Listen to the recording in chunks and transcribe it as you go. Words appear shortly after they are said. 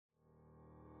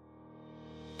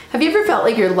Have you ever felt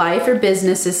like your life or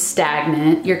business is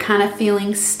stagnant? You're kind of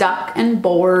feeling stuck and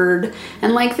bored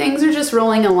and like things are just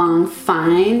rolling along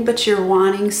fine, but you're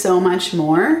wanting so much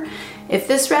more? If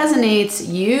this resonates,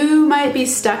 you might be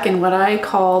stuck in what I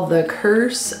call the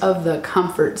curse of the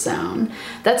comfort zone.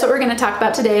 That's what we're going to talk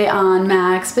about today on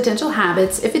Max Potential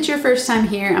Habits. If it's your first time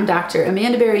here, I'm Dr.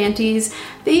 Amanda Barrientos,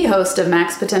 the host of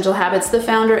Max Potential Habits, the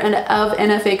founder of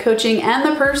NFA Coaching, and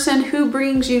the person who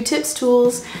brings you tips,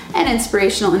 tools, and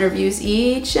inspirational interviews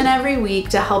each and every week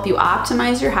to help you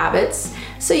optimize your habits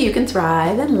so you can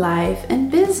thrive in life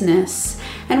and business.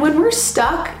 And when we're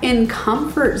stuck in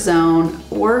comfort zone,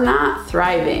 we're not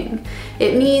thriving.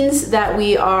 It means that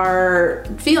we are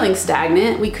feeling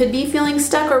stagnant. We could be feeling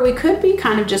stuck, or we could be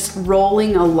kind of just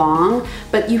rolling along,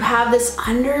 but you have this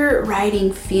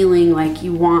underwriting feeling like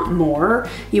you want more.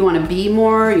 You want to be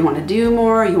more, you want to do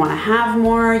more, you want to have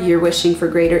more, you're wishing for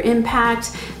greater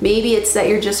impact. Maybe it's that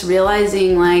you're just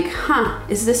realizing like,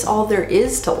 is this all there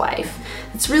is to life?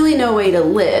 It's really no way to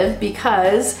live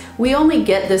because we only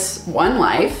get this one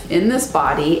life in this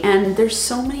body, and there's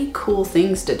so many cool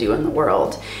things to do in the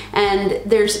world, and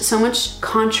there's so much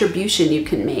contribution you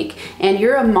can make, and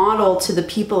you're a model to the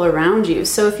people around you.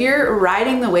 So if you're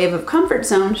riding the wave of comfort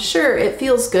zone, sure, it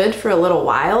feels good for a little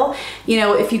while. You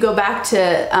know, if you go back to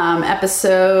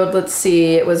episode, let's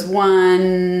see, it was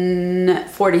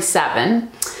 147,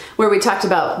 where we talked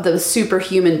about the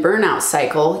superhuman burnout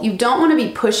cycle. You don't want to be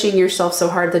pushing yourself so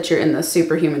hard that you're in the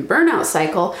superhuman burnout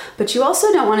cycle, but you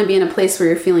also don't want to be in a place where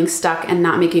you're feeling stuck and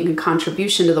not making a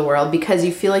contribution to the world because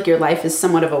you feel like your life is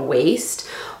somewhat of a waste,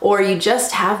 or you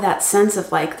just have that sense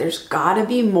of like, there's gotta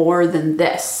be more than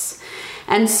this.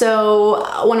 And so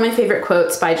one of my favorite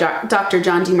quotes by Dr.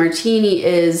 John Demartini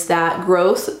is that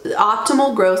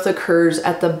optimal growth occurs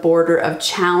at the border of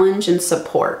challenge and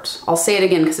support. I'll say it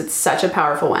again because it's such a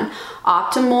powerful one.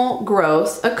 Optimal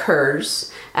growth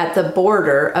occurs at the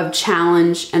border of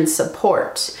challenge and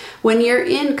support. When you're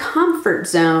in comfort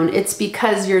zone, it's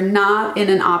because you're not in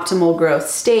an optimal growth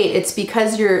state. It's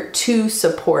because you're too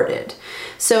supported.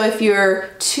 So if you're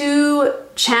too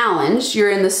challenged, you're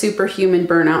in the superhuman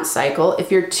burnout cycle.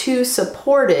 If you're too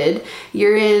supported,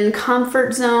 you're in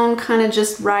comfort zone, kind of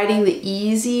just riding the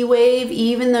easy wave,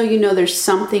 even though you know there's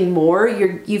something more.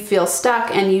 You feel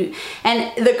stuck, and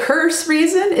the curse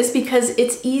reason is because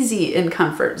it's easy in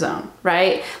comfort zone,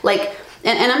 right? Like,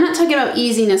 and I'm not talking about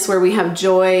easiness where we have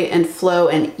joy and flow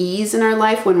and ease in our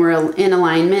life when we're in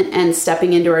alignment and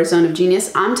stepping into our zone of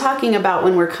genius. I'm talking about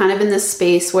when we're kind of in this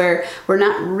space where we're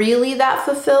not really that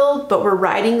fulfilled, but we're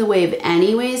riding the wave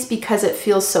anyways because it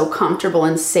feels so comfortable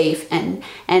and safe and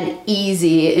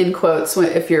easy, in quotes,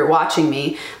 if you're watching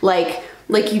me. Like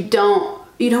you don't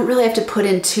really have to put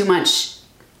in too much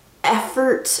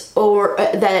effort or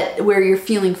that where you're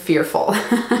feeling fearful.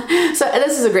 So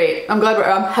this is I'm glad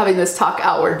I'm having this talk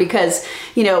outward because,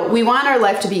 you know, we want our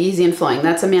life to be easy and flowing.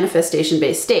 That's a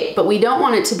manifestation-based state, but we don't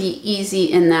want it to be easy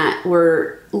in that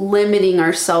we're limiting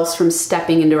ourselves from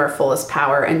stepping into our fullest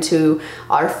power and to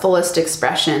our fullest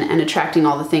expression and attracting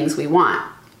all the things we want.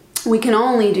 We can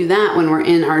only do that when we're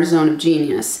in our zone of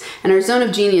genius. And our zone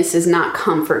of genius is not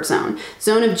comfort zone.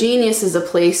 Zone of genius is a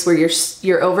place where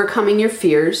you're overcoming your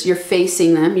fears, you're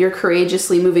facing them, you're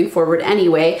courageously moving forward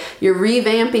anyway, you're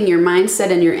revamping your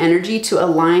mindset and your energy to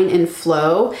align and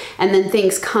flow, and then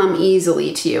things come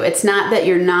easily to you. It's not that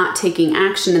you're not taking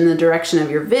action in the direction of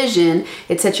your vision,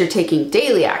 it's that you're taking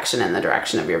daily action in the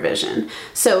direction of your vision.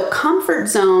 So comfort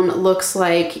zone looks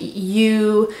like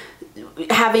you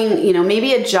having, you know,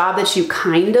 maybe a job that you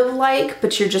kind of like,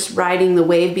 but you're just riding the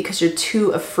wave because you're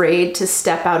too afraid to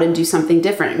step out and do something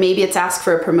different. Maybe it's ask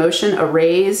for a promotion, a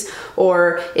raise,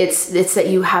 or it's that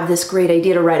you have this great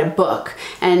idea to write a book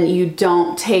and you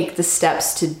don't take the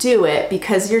steps to do it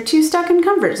because you're too stuck in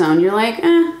comfort zone. You're like,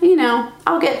 you know,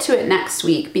 I'll get to it next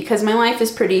week because my life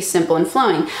is pretty simple and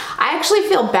flowing. I actually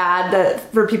feel bad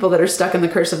for people that are stuck in the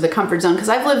curse of the comfort zone because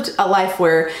I've lived a life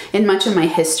where in much of my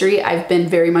history, I've been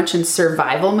very much in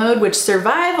survival mode, which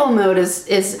survival mode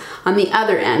is on the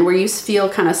other end where you feel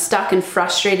kind of stuck and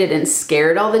frustrated and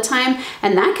scared all the time.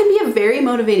 And that can be a very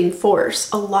motivating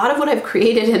force. A lot of what I've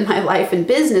created in my life and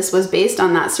business was based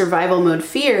on that survival mode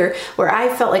fear where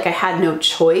I felt like I had no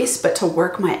choice but to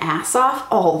work my ass off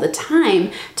all the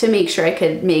time to make sure I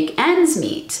could make ends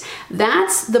meet.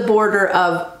 That's the border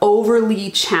of overly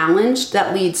challenged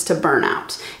that leads to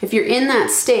burnout. If you're in that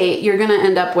state, you're going to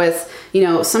end up with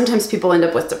sometimes people end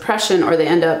up with depression, or they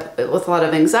end up with a lot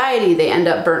of anxiety, they end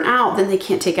up burnt out, then they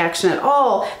can't take action at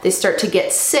all, they start to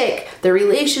get sick, their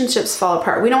relationships fall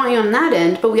apart. We don't want you on that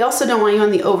end, but we also don't want you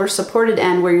on the over-supported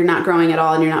end where you're not growing at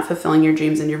all and you're not fulfilling your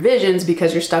dreams and your visions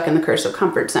because you're stuck in the curse of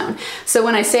comfort zone. So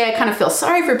when I say I kind of feel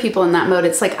sorry for people in that mode,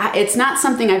 it's like, it's not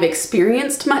something I've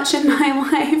experienced much in my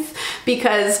life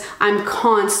because I'm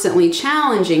constantly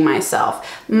challenging myself.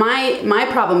 My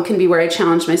problem can be where I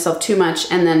challenge myself too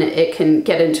much and then it can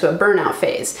get into a burnout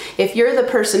phase. If you're the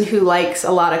person who likes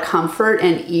a lot of comfort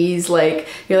and ease, like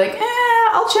you're like,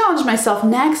 I'll challenge myself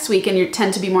next week, and you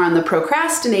tend to be more on the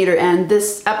procrastinator end,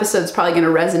 this episode's probably going to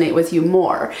resonate with you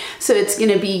more. So it's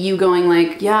going to be you going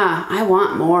like, yeah, I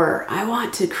want more. I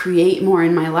want to create more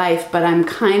in my life, but I'm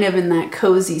kind of in that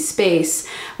cozy space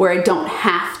where I don't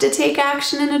have to take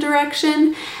action in a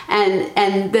direction.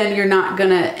 And then you're not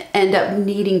going to end up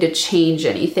needing to change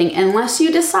anything unless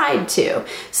you decide to.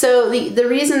 So the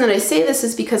reason that I say this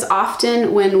is because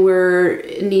often when we're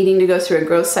needing to go through a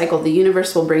growth cycle, the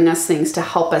universe will bring us things to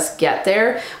help us get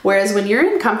there. Whereas when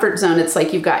you're in comfort zone, it's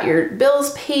like you've got your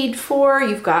bills paid for,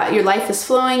 you've got your life is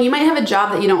flowing. You might have a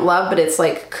job that you don't love, but it's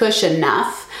like cush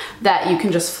enough that you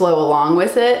can just flow along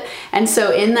with it. And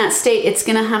so in that state, it's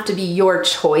going to have to be your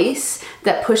choice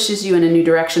that pushes you in a new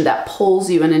direction, that pulls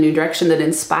you in a new direction, that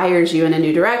inspires you in a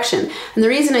new direction. And the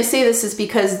reason I say this is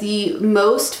because the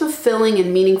most fulfilling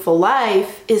and meaningful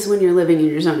life is when you're living in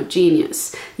your zone of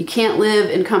genius. You can't live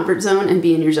in comfort zone and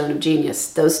be in your zone of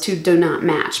genius. Those two do not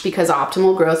match because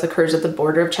optimal growth occurs at the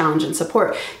border of challenge and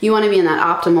support. You want to be in that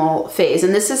optimal phase.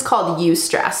 And this is called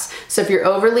eustress. So if you're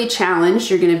overly challenged,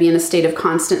 you're going to be in a state of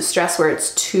constant stress where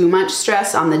it's too much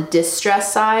stress on the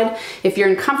distress side. If you're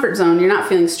in comfort zone, you're not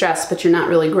feeling stressed, but you're not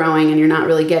really growing and you're not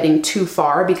really getting too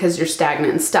far because you're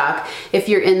stagnant and stuck. If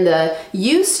you're in the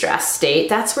eustress state,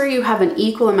 that's where you have an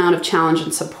equal amount of challenge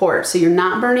and support. So you're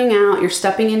not burning out, you're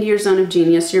stepping into your zone of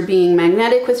genius, you're being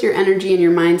magnetic with your energy and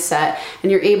your mindset,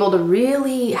 and you're able to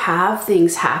really have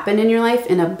things happen in your life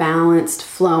in a balanced,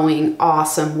 flowing,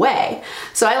 awesome way.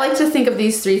 So I like to think of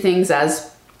these three things as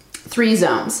 3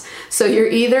 zones. So you're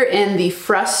either in the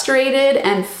frustrated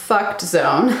and fucked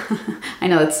zone. I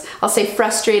know I'll say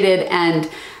frustrated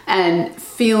and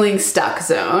feeling stuck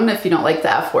zone. If you don't like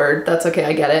the F word, that's okay,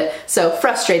 I get it. So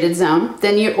frustrated zone,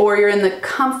 then you're in the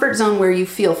comfort zone where you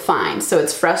feel fine. So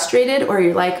it's frustrated, or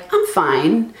you're like, I'm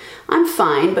fine,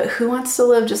 but who wants to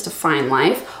live just a fine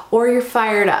life? Or you're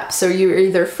fired up. So you're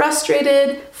either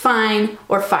frustrated, fine,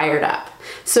 or fired up.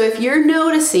 So if you're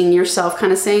noticing yourself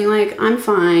kind of saying like, I'm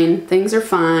fine, things are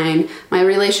fine, my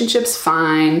relationship's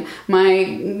fine, my,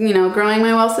 growing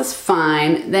my wealth is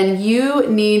fine, then you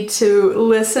need to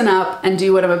listen up and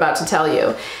do what I'm about to tell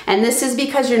you. And this is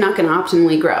because you're not going to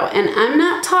optimally grow. And I'm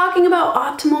not talking about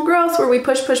optimal growth where we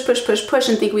push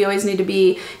and think we always need to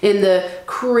be in the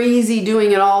crazy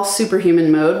doing it all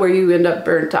superhuman mode where you end up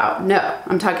burnt out. No,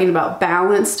 I'm talking about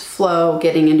balanced flow,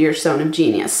 getting into your zone of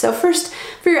genius. So first,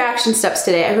 for your action steps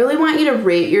today, I really want you to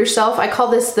rate yourself. I call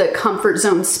this the comfort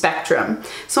zone spectrum.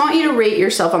 So I want you to rate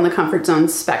yourself on the comfort zone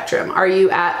spectrum. Are you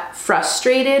at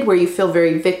frustrated, where you feel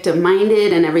very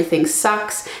victim-minded and everything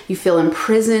sucks? You feel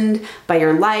imprisoned by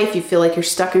your life. You feel like you're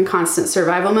stuck in constant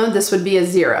survival mode. This would be a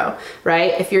 0,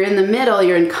 right? If you're in the middle,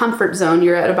 you're in comfort zone,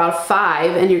 you're at about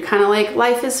 5, and you're kind of like,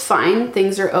 life is fine,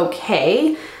 things are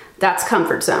okay. That's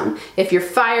comfort zone. If you're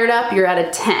fired up, you're at a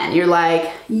 10. You're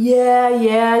like,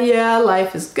 yeah,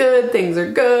 life is good, things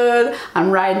are good.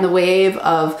 I'm riding the wave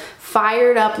of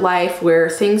fired up life where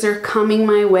things are coming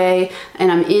my way and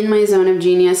I'm in my zone of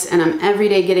genius and I'm every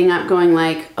day getting up going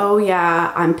like, oh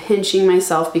yeah, I'm pinching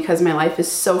myself because my life is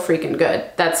so freaking good.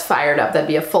 That's fired up. That'd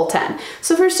be a full 10.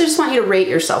 So first I just want you to rate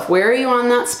yourself. Where are you on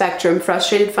that spectrum?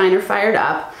 Frustrated, fine, or fired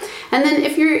up? And then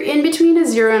if you're in between a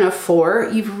 0 and a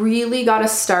 4, you've really got to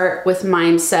start with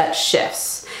mindset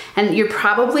shifts. And you're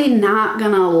probably not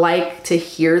gonna like to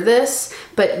hear this,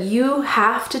 but you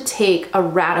have to take a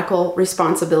radical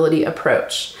responsibility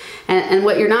approach. And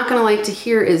what you're not gonna like to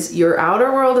hear is your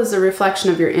outer world is a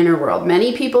reflection of your inner world.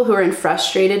 Many people who are in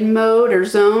frustrated mode or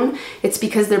zone, it's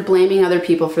because they're blaming other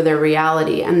people for their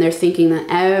reality and they're thinking that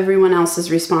everyone else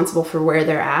is responsible for where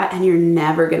they're at, and you're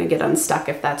never gonna get unstuck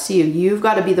if that's you. You've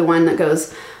gotta be the one that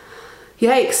goes,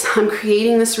 yikes, I'm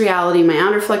creating this reality. My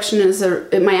outer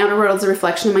world is a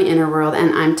reflection of my inner world,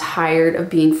 and I'm tired of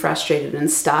being frustrated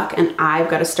and stuck, and I've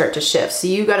got to start to shift. So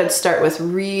you got to start with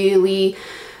really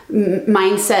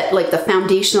mindset, like the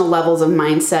foundational levels of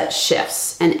mindset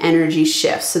shifts and energy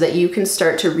shifts, so that you can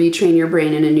start to retrain your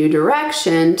brain in a new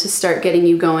direction to start getting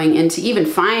you going into even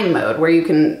fine mode, where you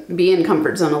can be in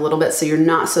comfort zone a little bit so you're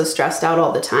not so stressed out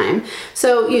all the time.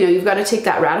 So, you've got to take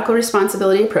that radical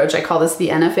responsibility approach. I call this the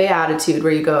NFA attitude,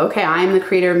 where you go, okay, I am the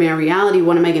creator of my reality.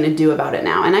 What am I going to do about it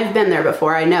now? And I've been there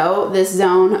before. I know this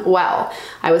zone well.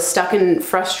 I was stuck in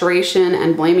frustration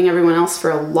and blaming everyone else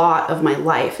for a lot of my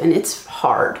life, and it's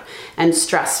hard and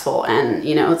stressful, and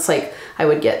it's like I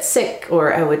would get sick,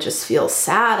 or I would just feel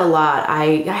sad a lot.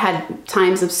 I had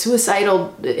times of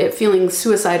feeling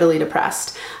suicidally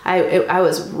depressed. I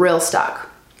was real stuck.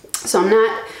 So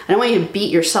I don't want you to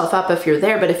beat yourself up if you're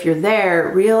there, but if you're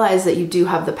there, realize that you do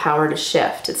have the power to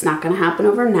shift. It's not going to happen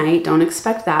overnight. Don't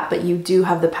expect that, but you do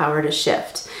have the power to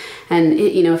shift. And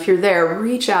if you're there,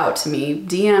 reach out to me,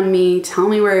 DM me, tell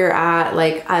me where you're at.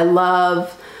 Like, I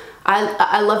love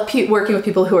working with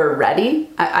people who are ready.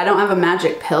 I don't have a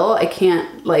magic pill. I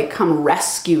can't come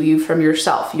rescue you from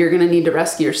yourself. You're going to need to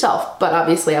rescue yourself. But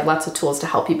obviously I have lots of tools to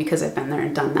help you, because I've been there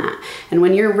and done that. And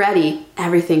when you're ready,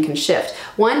 everything can shift.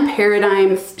 One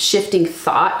paradigm shifting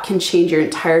thought can change your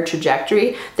entire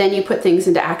trajectory. Then you put things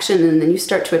into action, and then you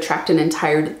start to attract an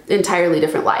entirely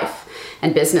different life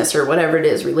and business, or whatever it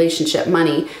is, relationship,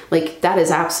 money. Like, that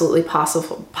is absolutely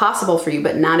possible for you,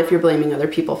 but not if you're blaming other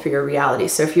people for your reality.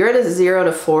 So if you're at a 0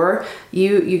 to 4,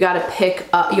 you got to pick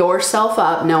yourself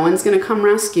up. No one's going to come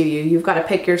rescue you. You've got to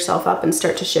pick yourself up and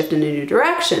start to shift in a new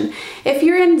direction. If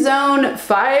you're in zone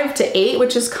 5 to 8,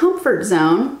 which is comfort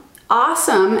zone,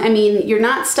 awesome. I mean, you're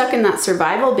not stuck in that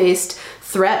survival-based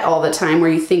threat all the time where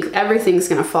you think everything's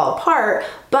going to fall apart,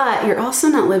 but you're also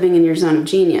not living in your zone of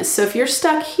genius. So if you're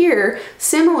stuck here,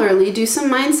 similarly, do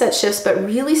some mindset shifts, but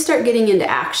really start getting into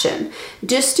action.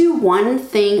 Just do one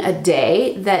thing a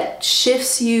day that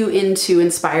shifts you into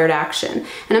inspired action.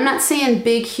 And I'm not saying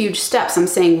big, huge steps. I'm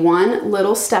saying one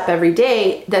little step every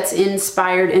day that's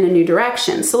inspired in a new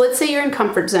direction. So let's say you're in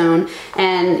comfort zone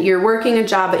and you're working a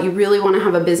job, but you really want to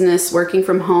have a business working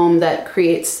from home that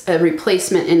creates a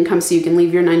replacement income so you can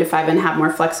leave your 9 to 5 and have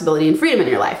more flexibility and freedom in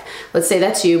your life. Let's say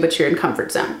that's you, but you're in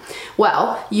comfort zone.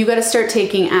 Well, you got to start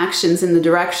taking actions in the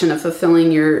direction of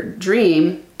fulfilling your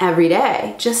dream every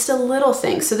day, just a little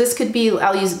thing. So this could be,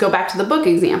 go back to the book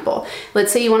example.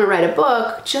 Let's say you want to write a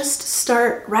book, just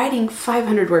start writing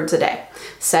 500 words a day.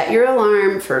 Set your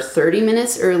alarm for 30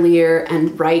 minutes earlier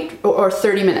and write, or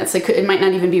 30 minutes. It might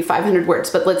not even be 500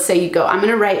 words, but let's say you go, I'm going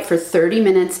to write for 30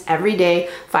 minutes every day,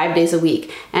 5 days a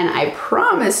week. And I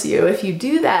promise you, if you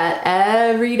do that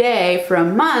every day for a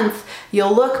month,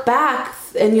 you'll look back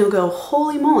and you'll go,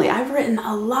 holy moly, I've written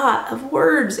a lot of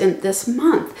words in this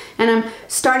month. And I'm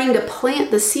starting to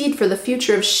plant the seed for the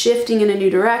future of shifting in a new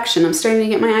direction. I'm starting to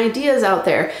get my ideas out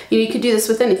there. You could do this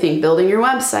with anything, building your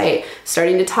website,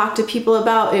 starting to talk to people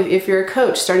about, if you're a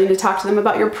coach, starting to talk to them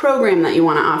about your program that you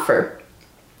want to offer.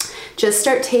 Just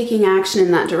start taking action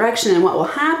in that direction, and what will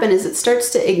happen is it starts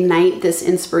to ignite this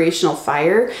inspirational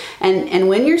fire, and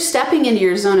when you're stepping into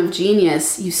your zone of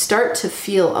genius, you start to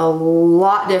feel a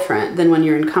lot different than when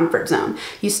you're in comfort zone.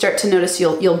 You start to notice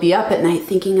you'll be up at night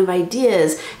thinking of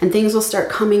ideas, and things will start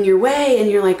coming your way, and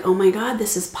you're like, oh my God,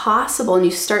 this is possible, and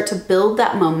you start to build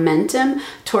that momentum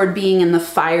toward being in the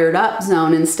fired up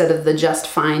zone instead of the just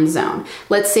fine zone.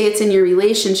 Let's say it's in your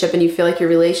relationship and you feel like your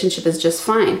relationship is just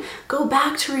fine. Go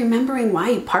back to remembering why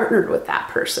you partnered with that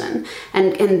person,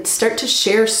 and start to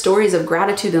share stories of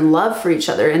gratitude and love for each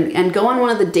other, and go on one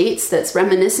of the dates that's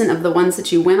reminiscent of the ones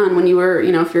that you went on when you were,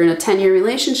 if you're in a 10-year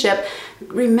relationship.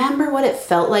 Remember what it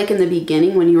felt like in the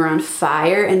beginning when you were on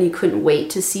fire and you couldn't wait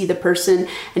to see the person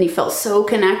and you felt so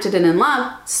connected and in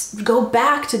love. Go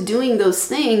back to doing those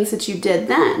things that you did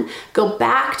then. Go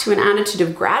back to an attitude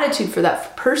of gratitude for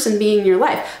that person being in your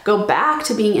life. Go back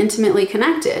to being intimately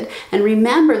connected, and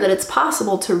remember that it's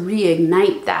possible to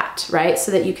reignite that, right?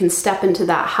 So that you can step into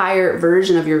that higher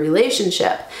version of your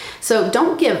relationship. So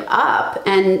don't give up,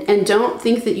 and don't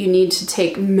think that you need to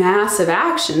take massive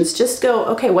actions. Just go,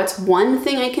 okay, what's one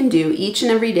thing I can do each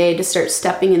and every day to start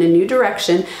stepping in a new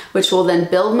direction, which will then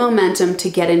build momentum to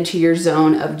get into your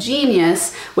zone of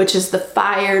genius, which is the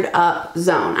fired up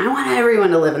zone. I want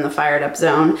everyone to live in the fired up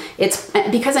zone. It's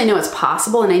because I know it's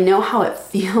possible, and I know how it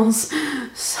feels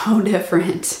so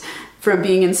different from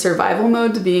being in survival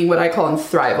mode to being what I call in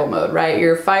thrival mode, right?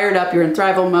 You're fired up, you're in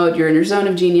thrival mode, you're in your zone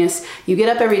of genius. You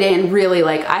get up every day and really,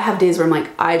 like, I have days where I'm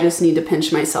like, I just need to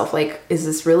pinch myself. Like, is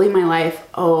this really my life?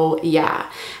 Oh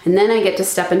yeah. And then I get to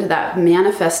step into that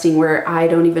manifesting where I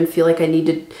don't even feel like I need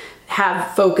to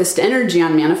have focused energy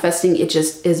on manifesting. It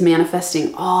just is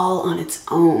manifesting all on its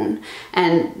own.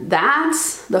 And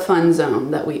that's the fun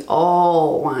zone that we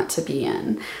all want to be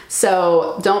in.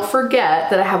 So don't forget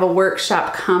that I have a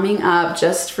workshop coming up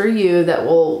just for you that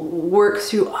will work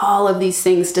through all of these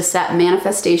things to set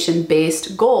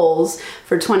manifestation-based goals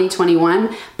for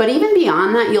 2021. But even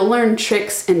beyond that, you'll learn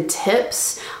tricks and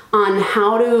tips on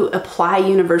how to apply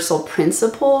universal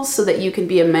principles so that you can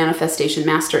be a manifestation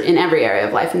master in every area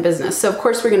of life and business. So of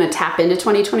course we're going to tap into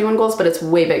 2021 goals, but it's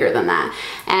way bigger than that.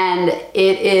 And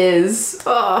it is,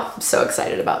 I'm so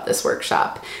excited about this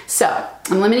workshop. So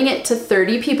I'm limiting it to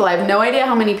 30 people. I have no idea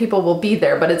how many people will be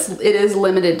there, but it is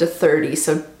limited to 30.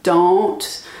 So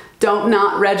don't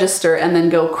not register and then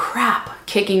go, crap,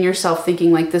 kicking yourself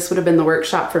thinking like this would have been the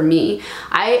workshop for me.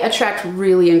 I attract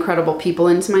really incredible people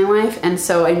into my life, and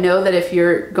so I know that if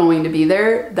you're going to be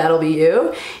there, that'll be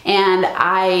you. And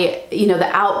the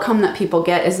outcome that people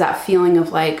get is that feeling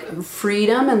of like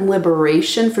freedom and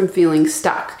liberation from feeling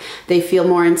stuck. They feel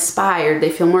more inspired,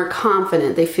 they feel more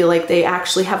confident, they feel like they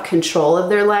actually have control of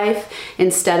their life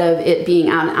instead of it being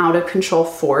an out of control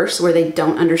force where they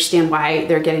don't understand why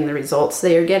they're getting the results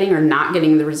they are getting or not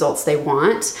getting the results they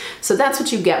want. So that's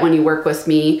what you get when you work with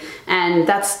me, and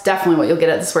that's definitely what you'll get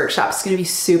at this workshop. It's going to be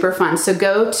super fun. So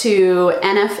go to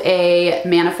NFA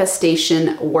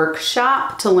Manifestation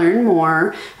Workshop to learn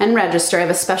more and register. I have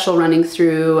a special running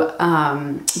through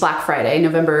Black Friday,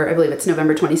 I believe it's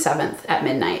November 27th at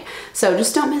midnight. So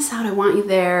just don't miss out. I want you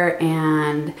there,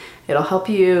 and it'll help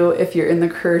you if you're in the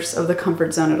curse of the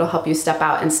comfort zone. It'll help you step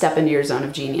out and step into your zone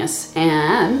of genius.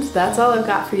 And that's all I've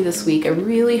got for you this week. I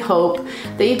really hope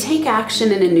that you take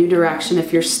action in a new direction.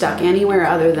 If you're stuck anywhere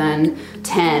other than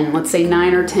 10, let's say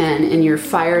 9 or 10 in your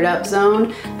fired up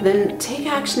zone, then take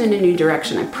action in a new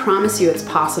direction. I promise you it's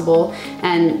possible.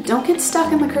 And don't get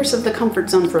stuck in the curse of the comfort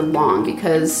zone for long,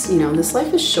 because this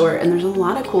life is short and there's a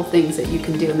lot of cool things that you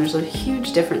can do, and there's a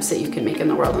huge difference that you can make in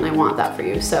the world, and I want that for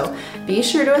you. So be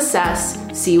sure to assess,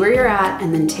 see where you're at,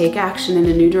 and then take action in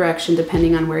a new direction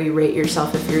depending on where you rate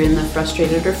yourself, if you're in the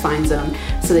frustrated or fine zone,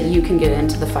 so that you can get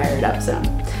into the fired up zone.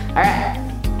 All right.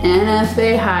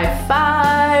 NFA high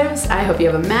fives. I hope you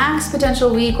have a max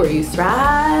potential week where you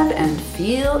thrive and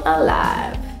feel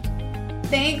alive.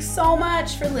 Thanks so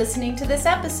much for listening to this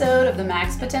episode of the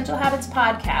Max Potential Habits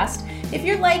podcast. If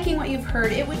you're liking what you've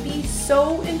heard, it would be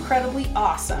so incredibly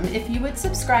awesome if you would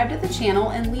subscribe to the channel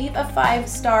and leave a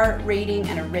 5-star rating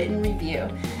and a written review.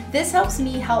 This helps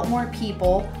me help more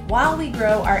people while we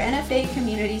grow our NFA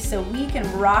community so we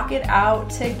can rock it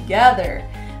out together.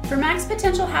 For Max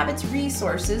Potential Habits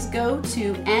resources, go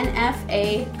to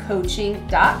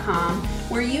nfacoaching.com,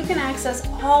 where you can access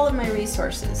all of my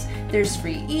resources. There's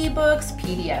free ebooks,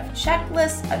 PDF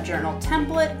checklists, a journal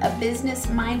template, a business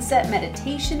mindset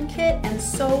meditation kit, and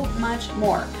so much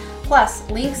more. Plus,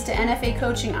 links to NFA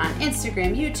coaching on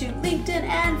Instagram, YouTube, LinkedIn,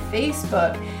 and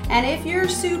Facebook. And if you're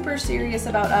super serious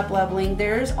about up-leveling,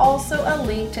 there's also a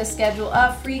link to schedule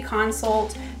a free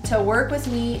consult to work with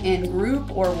me in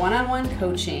group or one-on-one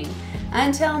coaching.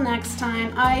 Until next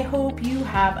time, I hope you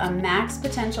have a Max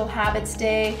Potential Habits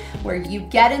Day where you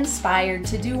get inspired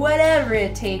to do whatever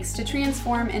it takes to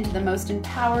transform into the most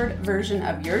empowered version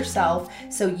of yourself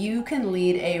so you can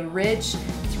lead a rich,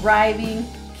 thriving,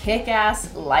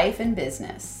 kick-ass life and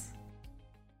business.